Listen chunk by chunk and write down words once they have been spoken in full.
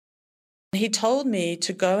He told me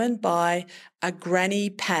to go and buy a granny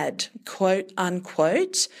pad, quote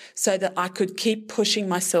unquote, so that I could keep pushing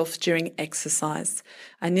myself during exercise.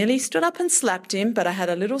 I nearly stood up and slapped him, but I had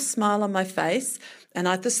a little smile on my face, and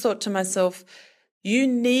I just thought to myself, you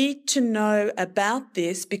need to know about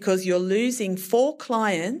this because you're losing 4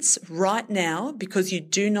 clients right now because you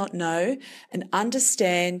do not know and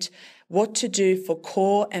understand what to do for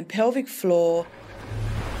core and pelvic floor.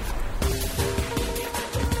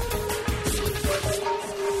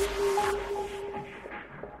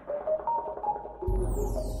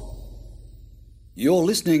 You're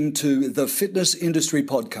listening to the Fitness Industry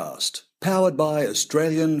Podcast, powered by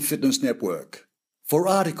Australian Fitness Network. For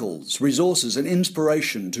articles, resources and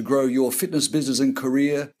inspiration to grow your fitness business and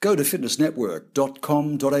career, go to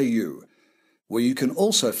fitnessnetwork.com.au, where you can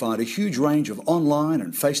also find a huge range of online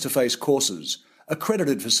and face-to-face courses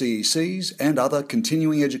accredited for CECs and other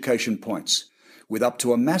continuing education points, with up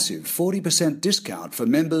to a massive 40% discount for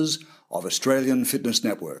members of Australian Fitness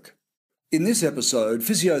Network. In this episode,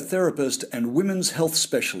 physiotherapist and women's health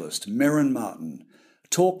specialist Merrin Martin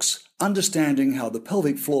talks understanding how the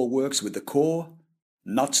pelvic floor works with the core,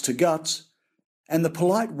 nuts to guts, and the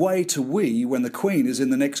polite way to wee when the Queen is in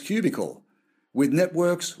the next cubicle, with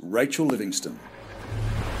Network's Rachel Livingstone.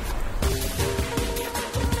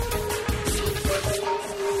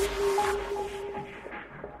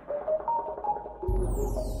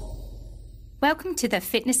 Welcome to the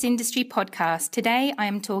Fitness Industry Podcast. Today I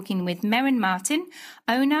am talking with Merrin Martin,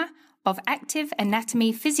 owner of Active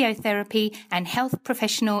Anatomy Physiotherapy and Health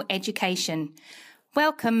Professional Education.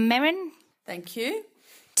 Welcome, Merrin. Thank you.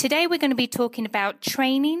 Today we're going to be talking about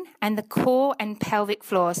training and the core and pelvic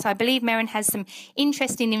floor. So I believe Merrin has some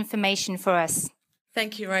interesting information for us.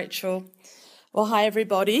 Thank you, Rachel. Well, hi,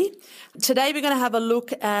 everybody. Today we're going to have a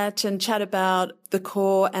look at and chat about the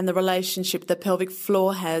core and the relationship the pelvic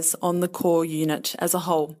floor has on the core unit as a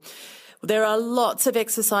whole. There are lots of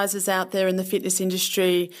exercises out there in the fitness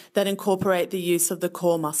industry that incorporate the use of the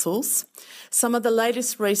core muscles. Some of the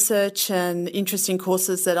latest research and interesting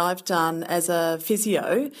courses that I've done as a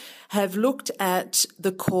physio have looked at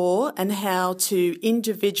the core and how to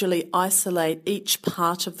individually isolate each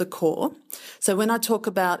part of the core. So when I talk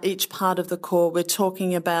about each part of the core, we're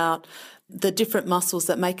talking about the different muscles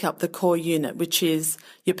that make up the core unit, which is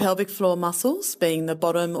your pelvic floor muscles, being the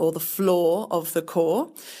bottom or the floor of the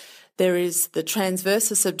core. There is the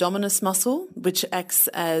transversus abdominis muscle, which acts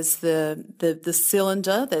as the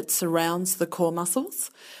cylinder that surrounds the core muscles.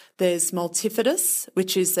 There's multifidus,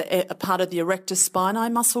 which is a part of the erector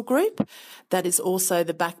spinae muscle group. That is also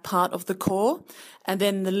the back part of the core. And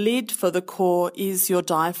then the lid for the core is your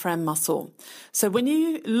diaphragm muscle. So when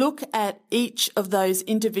you look at each of those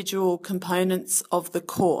individual components of the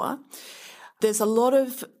core, there's a lot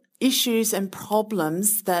of issues and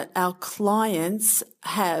problems that our clients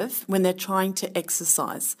have when they're trying to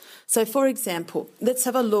exercise. So, for example, let's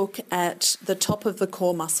have a look at the top of the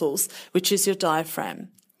core muscles, which is your diaphragm.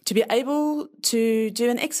 To be able to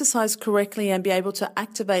do an exercise correctly and be able to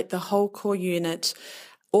activate the whole core unit,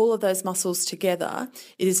 all of those muscles together,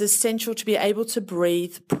 it is essential to be able to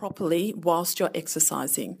breathe properly whilst you're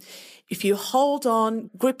exercising. If you hold on,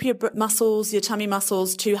 grip your muscles, your tummy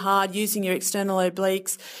muscles too hard using your external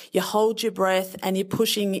obliques, you hold your breath and you're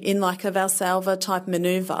pushing in like a Valsalva type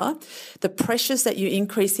maneuver, the pressures that you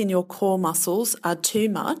increase in your core muscles are too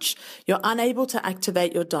much. You're unable to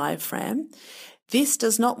activate your diaphragm. This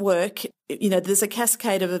does not work. You know, there's a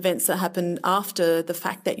cascade of events that happen after the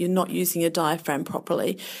fact that you're not using your diaphragm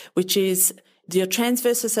properly, which is your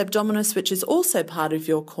transversus abdominis, which is also part of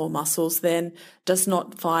your core muscles, then does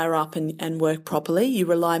not fire up and work properly. You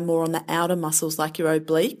rely more on the outer muscles like your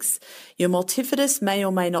obliques. Your multifidus may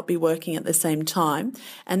or may not be working at the same time,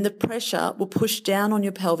 and the pressure will push down on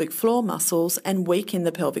your pelvic floor muscles and weaken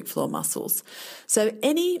the pelvic floor muscles. So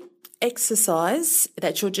any exercise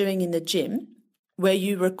that you're doing in the gym where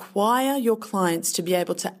you require your clients to be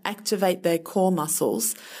able to activate their core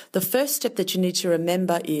muscles, the first step that you need to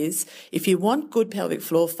remember is, if you want good pelvic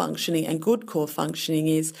floor functioning and good core functioning,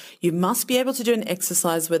 is you must be able to do an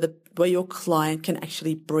exercise where your client can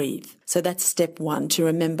actually breathe. So that's step one to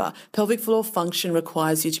remember. Pelvic floor function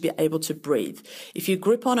requires you to be able to breathe. If you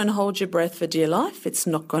grip on and hold your breath for dear life, it's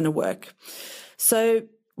not going to work. So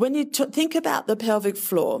when you think about the pelvic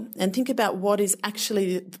floor and think about what is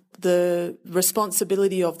actually the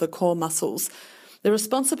responsibility of the core muscles, The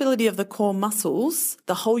responsibility of the core muscles,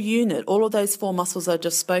 the whole unit, all of those 4 muscles I've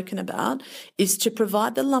just spoken about, is to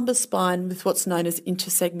provide the lumbar spine with what's known as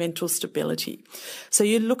intersegmental stability. So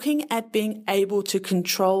you're looking at being able to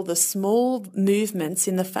control the small movements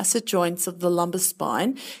in the facet joints of the lumbar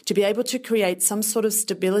spine to be able to create some sort of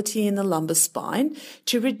stability in the lumbar spine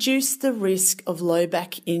to reduce the risk of low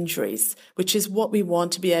back injuries, which is what we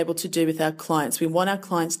want to be able to do with our clients. We want our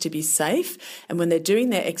clients to be safe, and when they're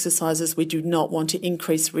doing their exercises, we do not want to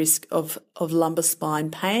increase risk of lumbar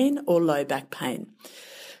spine pain or low back pain.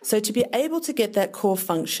 So to be able to get that core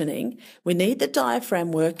functioning, we need the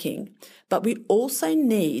diaphragm working, but we also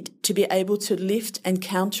need to be able to lift and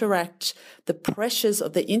counteract the pressures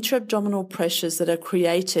of the intra-abdominal pressures that are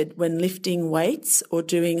created when lifting weights or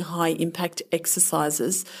doing high impact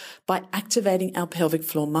exercises by activating our pelvic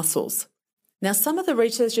floor muscles. Now, some of the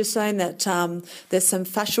research is saying that there's some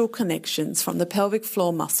fascial connections from the pelvic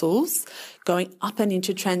floor muscles going up and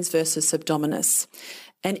into transversus abdominis.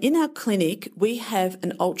 And in our clinic, we have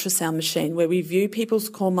an ultrasound machine where we view people's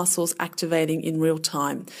core muscles activating in real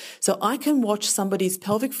time. So I can watch somebody's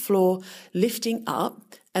pelvic floor lifting up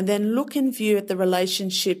and then look and view at the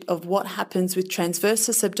relationship of what happens with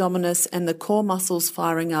transversus abdominis and the core muscles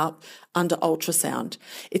firing up under ultrasound.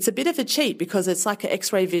 It's a bit of a cheat because it's like an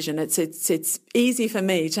X-ray vision. It's easy for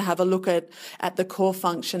me to have a look at the core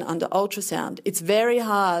function under ultrasound. It's very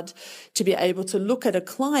hard to be able to look at a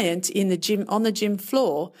client in the gym, on the gym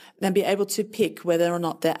floor, and be able to pick whether or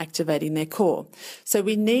not they're activating their core. So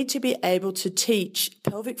we need to be able to teach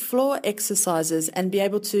pelvic floor exercises and be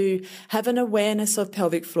able to have an awareness of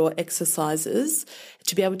pelvic floor exercises,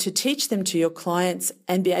 to be able to teach them to your clients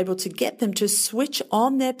and be able to get them to switch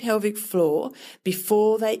on their pelvic floor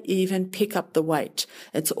before they even pick up the weight.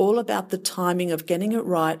 It's all about the timing of getting it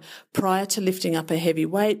right prior to lifting up a heavy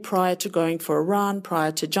weight, prior to going for a run,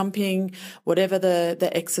 prior to jumping, whatever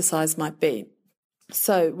the exercise might be.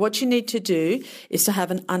 So what you need to do is to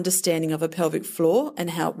have an understanding of a pelvic floor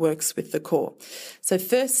and how it works with the core. So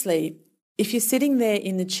firstly, if you're sitting there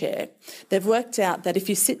in the chair, they've worked out that if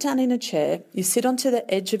you sit down in a chair, you sit onto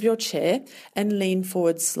the edge of your chair and lean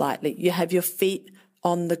forward slightly. You have your feet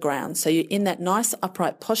on the ground. So you're in that nice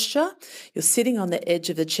upright posture. You're sitting on the edge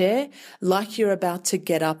of the chair like you're about to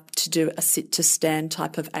get up to do a sit to stand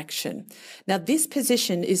type of action. Now, this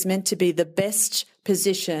position is meant to be the best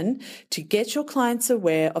position to get your clients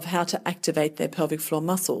aware of how to activate their pelvic floor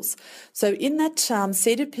muscles. So in that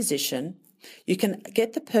seated position, you can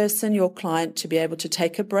get the person, your client, to be able to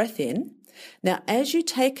take a breath in. Now, as you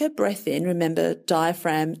take a breath in, remember,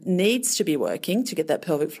 diaphragm needs to be working to get that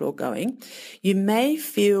pelvic floor going. You may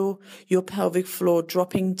feel your pelvic floor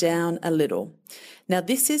dropping down a little. Now,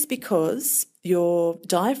 this is because your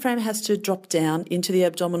diaphragm has to drop down into the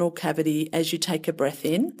abdominal cavity as you take a breath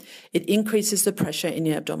in. It increases the pressure in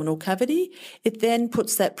your abdominal cavity. It then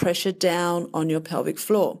puts that pressure down on your pelvic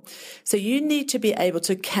floor. So you need to be able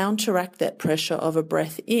to counteract that pressure of a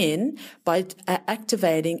breath in by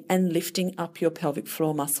activating and lifting up your pelvic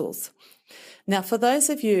floor muscles. Now, for those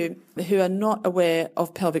of you who are not aware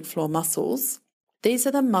of pelvic floor muscles, these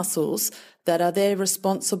are the muscles that are there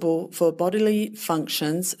responsible for bodily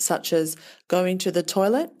functions such as going to the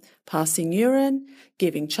toilet, passing urine,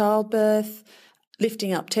 giving childbirth,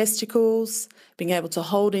 lifting up testicles, being able to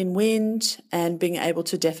hold in wind, and being able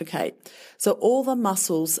to defecate. So all the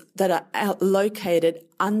muscles that are located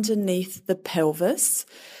underneath the pelvis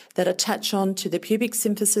that attach on to the pubic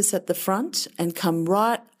symphysis at the front and come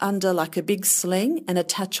right under like a big sling and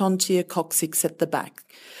attach on to your coccyx at the back.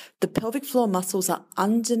 The pelvic floor muscles are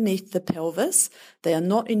underneath the pelvis. They are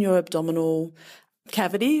not in your abdominal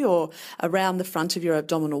cavity or around the front of your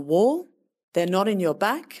abdominal wall. They're not in your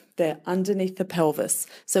back. They're underneath the pelvis.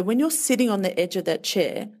 So when you're sitting on the edge of that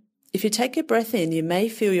chair, if you take a breath in, you may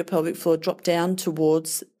feel your pelvic floor drop down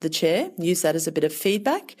towards the chair. Use that as a bit of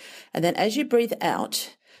feedback. And then as you breathe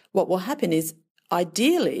out, what will happen is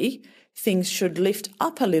ideally things should lift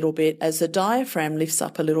up a little bit as the diaphragm lifts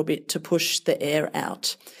up a little bit to push the air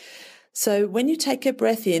out. So when you take a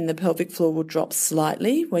breath in, the pelvic floor will drop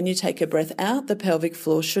slightly. When you take a breath out, the pelvic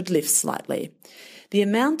floor should lift slightly. The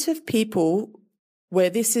amount of people where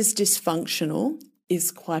this is dysfunctional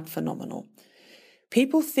is quite phenomenal.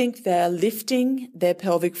 People think they're lifting their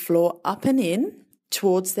pelvic floor up and in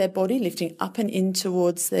towards their body, lifting up and in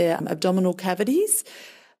towards their abdominal cavities.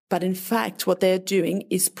 But in fact, what they're doing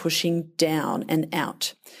is pushing down and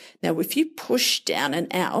out. Now, if you push down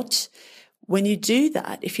and out, when you do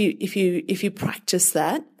that, if you practice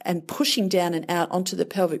that and pushing down and out onto the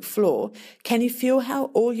pelvic floor, can you feel how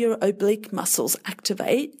all your oblique muscles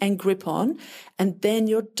activate and grip on? And then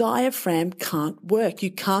your diaphragm can't work.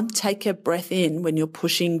 You can't take a breath in when you're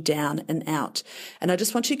pushing down and out. And I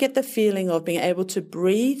just want you to get the feeling of being able to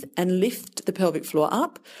breathe and lift the pelvic floor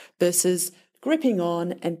up versus gripping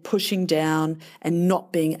on and pushing down and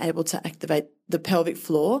not being able to activate the pelvic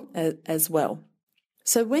floor as well.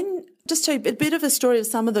 So just tell you a bit of a story of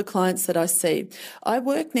some of the clients that I see. I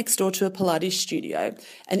work next door to a Pilates studio,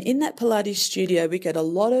 and in that Pilates studio, we get a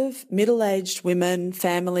lot of middle-aged women,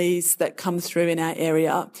 families that come through in our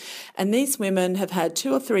area. And these women have had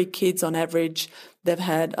 2 or 3 kids on average. They've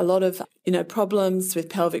had a lot of, problems with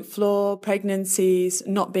pelvic floor, pregnancies,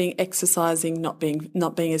 not exercising, not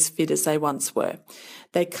being as fit as they once were.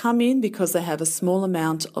 They come in because they have a small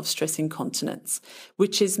amount of stress incontinence,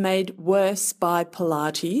 which is made worse by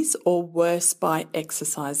Pilates or worse by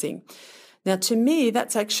exercising. Now, to me,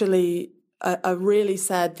 that's actually a really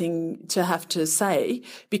sad thing to have to say,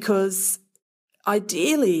 because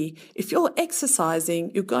ideally, if you're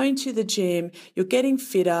exercising, you're going to the gym, you're getting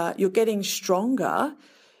fitter, you're getting stronger,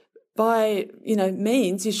 by,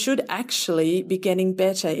 means you should actually be getting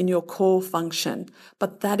better in your core function.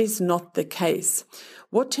 But that is not the case.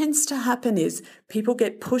 What tends to happen is people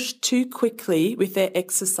get pushed too quickly with their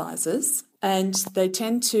exercises, and they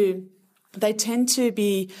tend to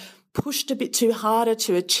be pushed a bit too harder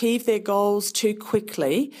to achieve their goals too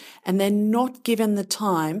quickly, and they're not given the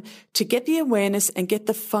time to get the awareness and get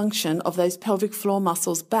the function of those pelvic floor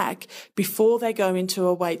muscles back before they go into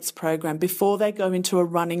a weights program, before they go into a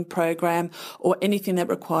running program or anything that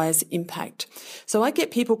requires impact. So I get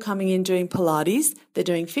people coming in doing Pilates. They're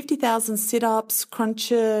doing 50,000 sit-ups,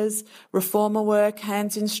 crunches, reformer work,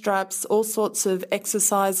 hands in straps, all sorts of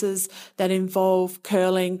exercises that involve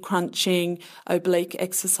curling, crunching, oblique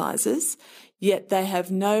exercises. Yet they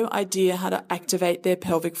have no idea how to activate their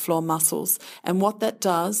pelvic floor muscles. And what that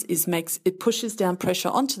does is it pushes down pressure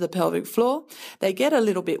onto the pelvic floor. They get a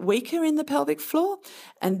little bit weaker in the pelvic floor,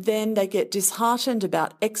 and then they get disheartened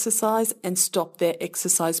about exercise and stop their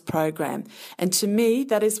exercise program. And to me,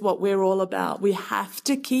 that is what we're all about. We have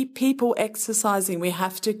to keep people exercising. We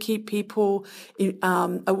have to keep people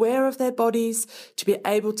aware of their bodies to be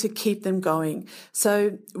able to keep them going.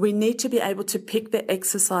 So we need to be able to pick the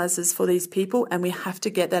exercises for these people, and we have to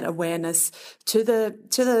get that awareness to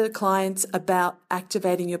the clients about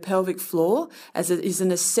activating your pelvic floor, as it is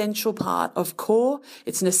an essential part of core.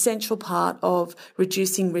 It's an essential part of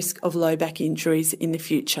reducing risk of low back injuries in the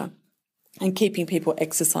future and keeping people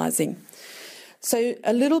exercising. So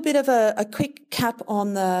a little bit of a quick cap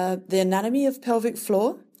on the anatomy of pelvic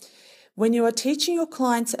floor. When you are teaching your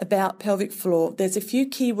clients about pelvic floor, there's a few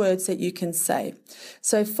key words that you can say.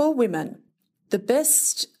 So for women, the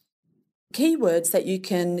best keywords that you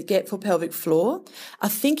can get for pelvic floor are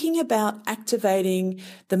thinking about activating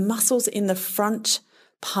the muscles in the front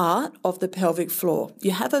part of the pelvic floor.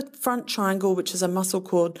 You have a front triangle, which is a muscle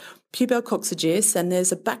called pubococcygeus, and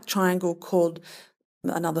there's a back triangle called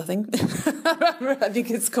another thing. I think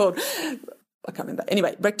it's called, I can't remember.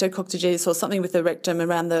 Anyway, rectococcygeus or something with the rectum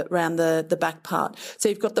around the back part. So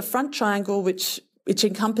you've got the front triangle, which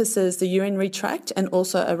encompasses the urinary tract and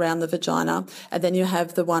also around the vagina, and then you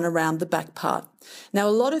have the one around the back part. Now, a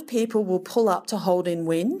lot of people will pull up to hold in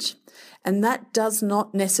wind, and that does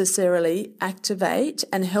not necessarily activate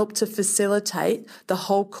and help to facilitate the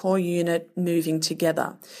whole core unit moving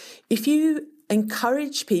together. If you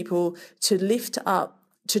encourage people to lift up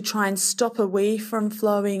to try and stop a wee from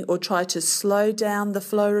flowing or try to slow down the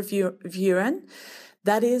flow of urine,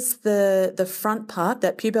 that is the front part,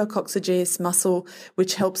 that pubococcygeus muscle,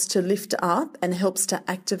 which helps to lift up and helps to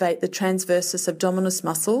activate the transversus abdominis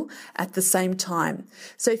muscle at the same time.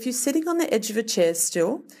 So if you're sitting on the edge of a chair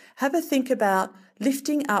still, have a think about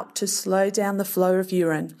lifting up to slow down the flow of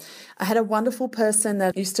urine. I had a wonderful person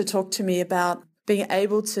that used to talk to me about being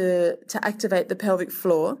able to activate the pelvic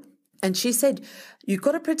floor. And she said, you've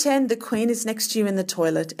got to pretend the Queen is next to you in the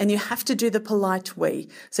toilet, and you have to do the polite wee.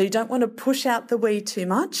 So you don't want to push out the wee too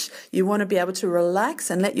much. You want to be able to relax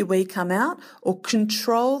and let your wee come out, or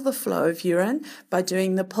control the flow of urine by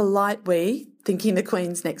doing the polite wee, thinking the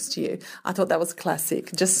Queen's next to you. I thought that was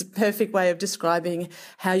classic. Just a perfect way of describing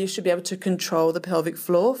how you should be able to control the pelvic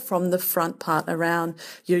floor from the front part around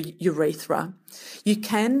your urethra. You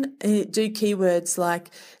can do keywords like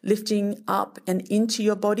lifting up and into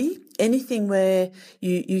your body. Anything where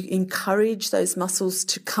you encourage those muscles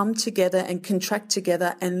to come together and contract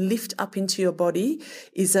together and lift up into your body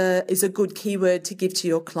is a good keyword to give to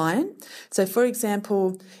your client. So, for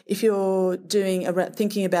example, if you're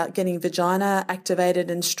thinking about getting vagina activated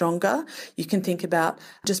and stronger, you can think about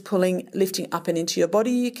just lifting up and into your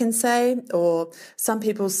body, you can say, or some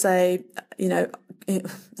people say, there's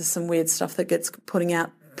some weird stuff that gets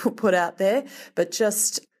put out there, but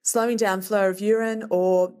just slowing down flow of urine,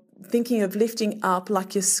 or thinking of lifting up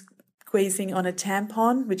like you're squeezing on a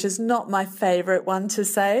tampon, which is not my favorite one to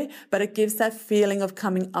say, but it gives that feeling of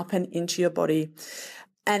coming up and into your body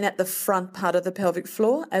and at the front part of the pelvic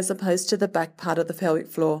floor as opposed to the back part of the pelvic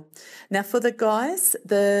floor. Now, for the guys,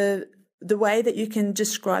 the way that you can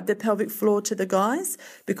describe the pelvic floor to the guys,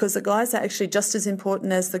 because the guys are actually just as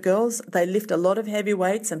important as the girls. They lift a lot of heavy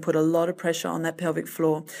weights and put a lot of pressure on that pelvic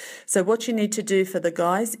floor. So what you need to do for the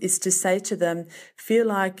guys is to say to them, feel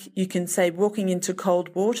like you can say walking into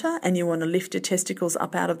cold water and you want to lift your testicles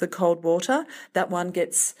up out of the cold water. That one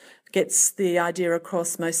gets the idea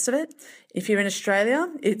across most of it. If you're in Australia,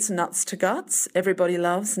 it's nuts to guts. Everybody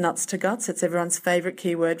loves nuts to guts. It's everyone's favourite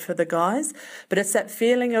keyword for the guys. But it's that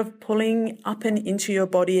feeling of pulling up and into your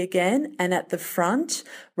body again and at the front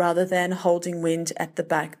rather than holding wind at the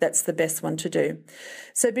back. That's the best one to do.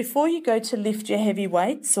 So before you go to lift your heavy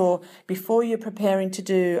weights, or before you're preparing to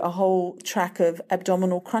do a whole track of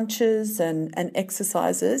abdominal crunches and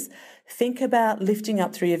exercises, think about lifting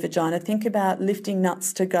up through your vagina. Think about lifting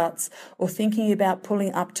nuts to guts, or thinking about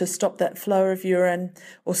pulling up to stop that flow of urine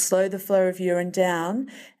or slow the flow of urine down.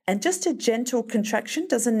 And just a gentle contraction,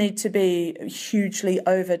 doesn't need to be hugely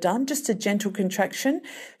overdone, just a gentle contraction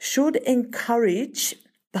should encourage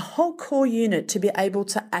the whole core unit to be able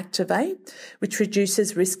to activate, which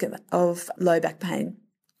reduces risk of low back pain.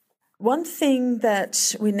 One thing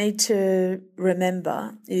that we need to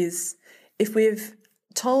remember is if we've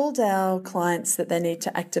told our clients that they need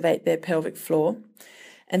to activate their pelvic floor,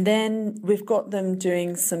 and then we've got them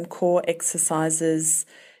doing some core exercises,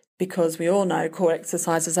 because we all know core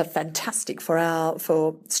exercises are fantastic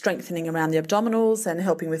for strengthening around the abdominals and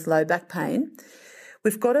helping with low back pain.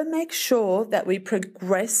 We've got to make sure that we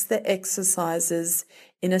progress the exercises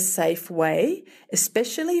in a safe way,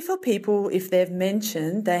 especially for people if they've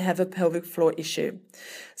mentioned they have a pelvic floor issue.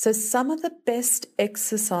 So some of the best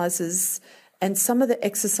exercises and some of the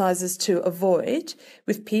exercises to avoid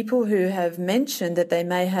with people who have mentioned that they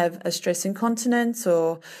may have a stress incontinence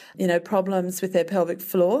or, problems with their pelvic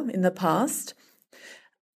floor in the past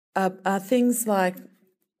are things like,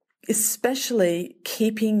 especially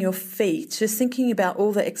keeping your feet, just thinking about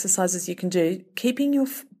all the exercises you can do, keeping your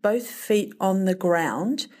both feet on the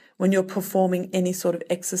ground when you're performing any sort of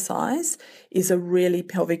exercise is a really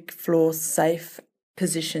pelvic floor safe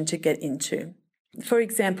position to get into. For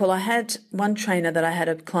example, I had one trainer that I had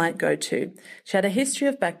a client go to. She had a history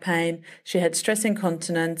of back pain. She had stress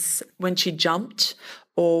incontinence when she jumped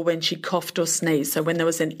or when she coughed or sneezed. So when there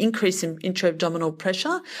was an increase in intra-abdominal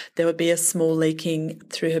pressure, there would be a small leaking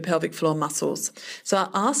through her pelvic floor muscles. So I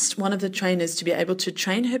asked one of the trainers to be able to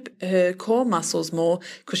train her core muscles more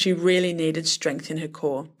because she really needed strength in her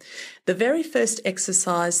core. The very first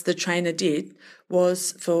exercise the trainer did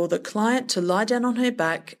was for the client to lie down on her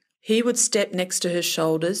back. He would step next to her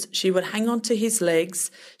shoulders. She would hang on to his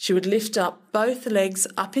legs. She would lift up both legs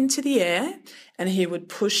up into the air, and he would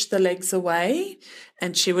push the legs away,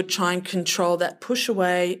 and she would try and control that push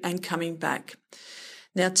away and coming back.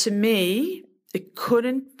 Now, to me, it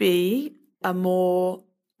couldn't be a more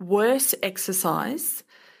worse exercise.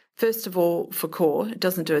 First of all, for core, it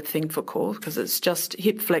doesn't do a thing for core because it's just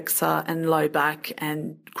hip flexor and low back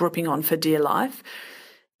and gripping on for dear life.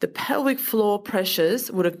 The pelvic floor pressures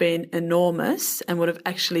would have been enormous and would have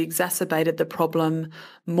actually exacerbated the problem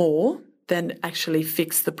more than actually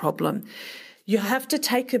fixed the problem. You have to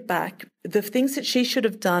take it back. The things that she should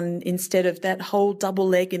have done instead of that whole double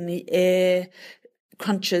leg in the air,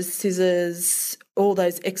 crunches, scissors, all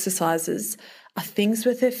those exercises are things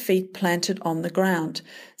with her feet planted on the ground.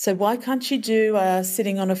 So why can't she do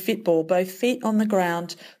sitting on a fit ball, both feet on the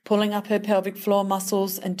ground, pulling up her pelvic floor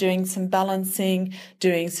muscles and doing some balancing,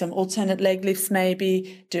 doing some alternate leg lifts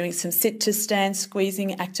maybe, doing some sit to stand,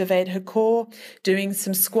 squeezing, activate her core, doing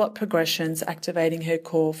some squat progressions, activating her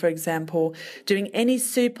core, for example, doing any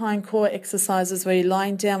supine core exercises where you're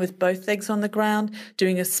lying down with both legs on the ground,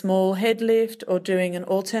 doing a small head lift or doing an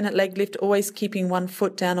alternate leg lift, always keeping one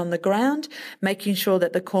foot down on the ground, making sure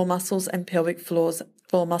that the core muscles and pelvic floor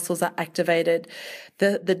muscles are activated.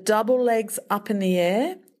 The double legs up in the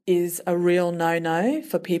air is a real no-no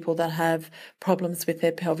for people that have problems with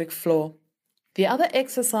their pelvic floor. The other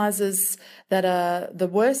exercises that are the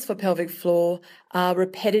worst for pelvic floor are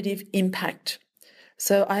repetitive impact.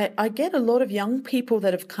 So I get a lot of young people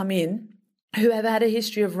that have come in who have had a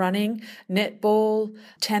history of running, netball,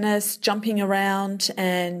 tennis, jumping around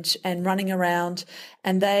and running around,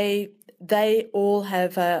 and they all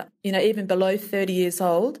have, even below 30 years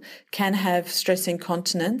old, can have stress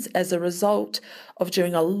incontinence as a result of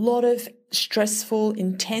doing a lot of stressful,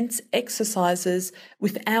 intense exercises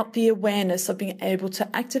without the awareness of being able to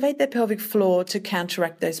activate their pelvic floor to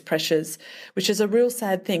counteract those pressures, which is a real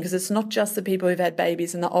sad thing because it's not just the people who've had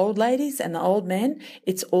babies and the old ladies and the old men,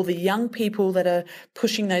 it's all the young people that are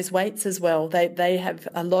pushing those weights as well. They have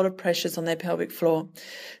a lot of pressures on their pelvic floor.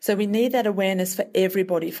 So we need that awareness for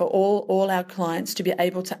everybody, for all our clients, to be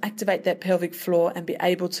able to activate that pelvic floor and be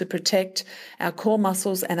able to protect our core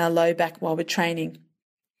muscles and our low back while we're training.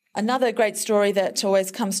 Another great story that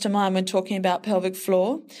always comes to mind when talking about pelvic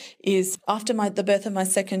floor is after the birth of my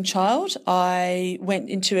second child, I went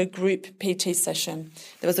into a group PT session.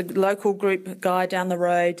 There was a local group guy down the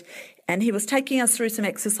road, and he was taking us through some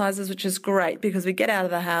exercises, which is great because we get out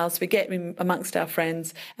of the house, we get amongst our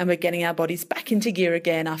friends, and we're getting our bodies back into gear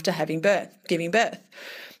again after giving birth.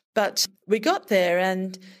 But we got there,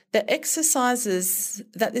 and the exercises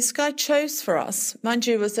that this guy chose for us, mind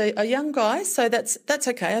you, was a young guy, so that's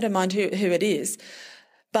okay. I don't mind who it is.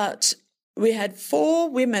 But we had 4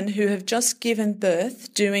 women who have just given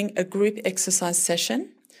birth doing a group exercise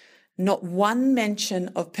session. Not one mention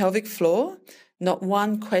of pelvic floor, not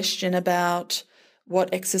one question about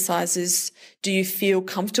what exercises do you feel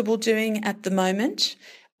comfortable doing at the moment.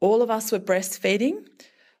 All of us were breastfeeding.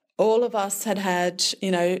 All of us had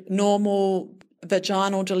normal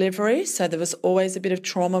vaginal delivery, so there was always a bit of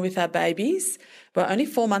trauma with our babies. We're only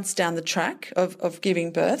 4 months down the track of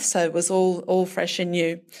giving birth, so it was all fresh and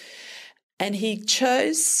new. And he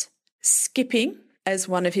chose skipping as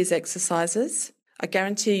one of his exercises. I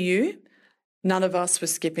guarantee you, none of us were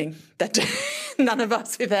skipping that day. None of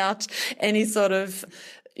us without any sort of,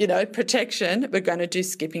 protection, we're going to do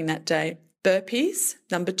skipping that day. Burpees,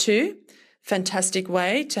 number 2. Fantastic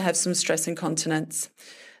way to have some stress incontinence.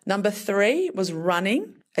 Number 3 was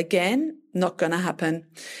running. Again, not going to happen.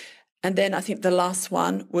 And then I think the last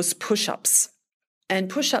one was push-ups. And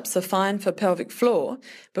push-ups are fine for pelvic floor,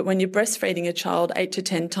 but when you're breastfeeding a child 8 to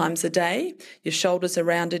 10 times a day, your shoulders are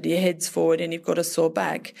rounded, your head's forward, and you've got a sore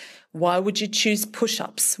back, why would you choose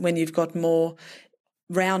push-ups when you've got more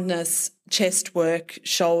roundness, chest work,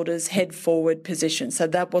 shoulders, head forward position? So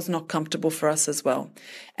that was not comfortable for us as well.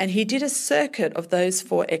 And he did a circuit of those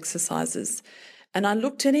 4 exercises. And I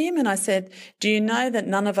looked at him and I said, do you know that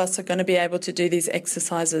none of us are going to be able to do these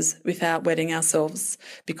exercises without wetting ourselves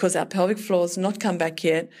because our pelvic floor's not come back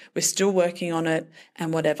yet. We're still working on it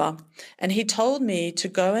and whatever. And he told me to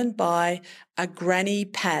go and buy a granny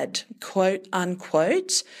pad, quote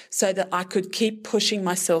unquote, so that I could keep pushing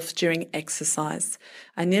myself during exercise.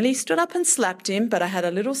 I nearly stood up and slapped him, but I had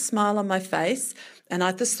a little smile on my face. And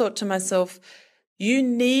I just thought to myself, you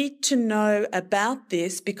need to know about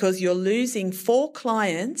this because you're losing 4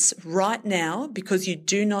 clients right now because you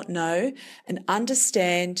do not know and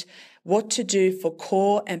understand what to do for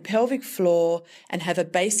core and pelvic floor and have a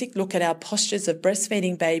basic look at our postures of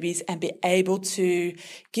breastfeeding babies and be able to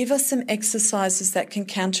give us some exercises that can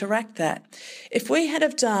counteract that. If we had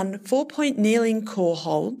have done 4-point kneeling core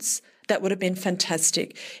holds, that would have been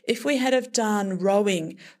fantastic. If we had have done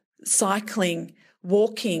rowing, cycling,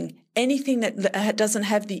 walking, anything that doesn't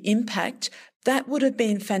have the impact, that would have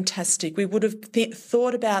been fantastic. We would have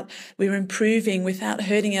thought about we're improving without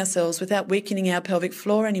hurting ourselves, without weakening our pelvic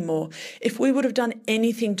floor anymore. If we would have done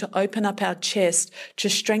anything to open up our chest,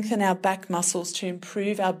 to strengthen our back muscles, to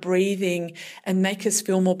improve our breathing and make us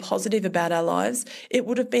feel more positive about our lives, it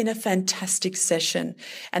would have been a fantastic session.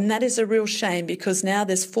 And that is a real shame because now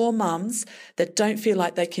there's 4 mums that don't feel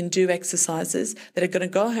like they can do exercises, that are going to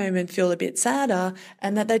go home and feel a bit sadder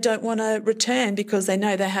and that they don't want to return because they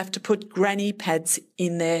know they have to put granny pads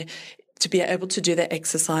in there to be able to do their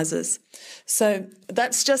exercises. So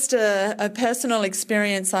that's just a personal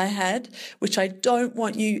experience I had, which I don't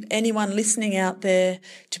want anyone listening out there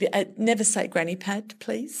to be, never say granny pad,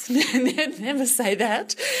 please. Never say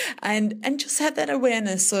that. And just have that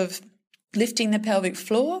awareness of lifting the pelvic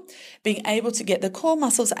floor, being able to get the core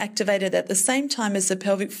muscles activated at the same time as the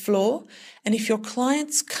pelvic floor. And if your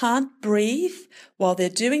clients can't breathe while they're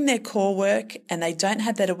doing their core work and they don't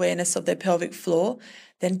have that awareness of their pelvic floor,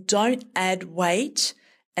 then don't add weight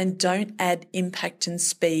and don't add impact and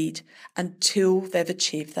speed until they've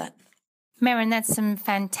achieved that. Merrin, that's some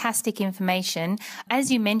fantastic information.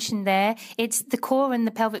 As you mentioned there, it's the core and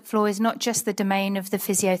the pelvic floor is not just the domain of the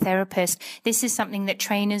physiotherapist. This is something that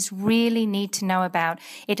trainers really need to know about.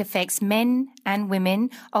 It affects men and women,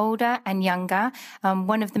 older and younger.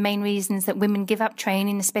 One of the main reasons that women give up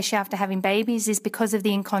training, especially after having babies, is because of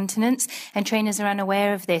the incontinence, and trainers are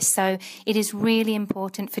unaware of this. So it is really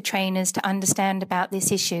important for trainers to understand about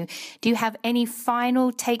this issue. Do you have any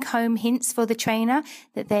final take-home hints for the trainer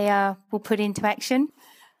that they will put into action?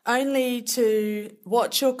 Only to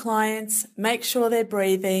watch your clients, make sure they're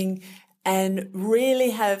breathing, and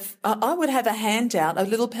really I would have a handout, a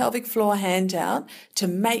little pelvic floor handout, to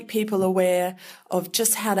make people aware of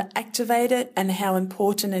just how to activate it and how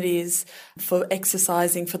important it is for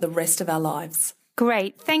exercising for the rest of our lives.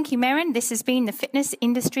 Great. Thank you, Merrin. This has been the Fitness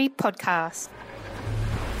Industry Podcast.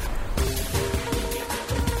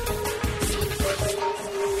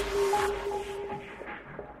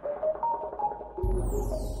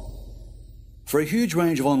 For a huge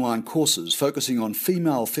range of online courses focusing on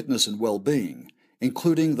female fitness and well-being,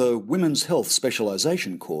 including the Women's Health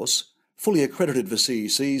Specialisation course, fully accredited for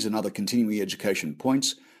CECs and other continuing education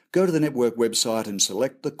points, go to the network website and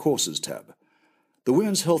select the Courses tab. The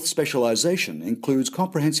Women's Health Specialisation includes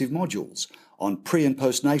comprehensive modules on pre- and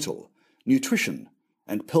postnatal, nutrition,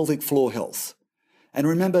 and pelvic floor health. And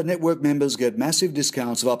remember, network members get massive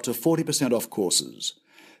discounts of up to 40% off courses.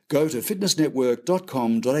 Go to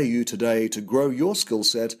fitnessnetwork.com.au today to grow your skill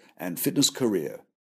set and fitness career.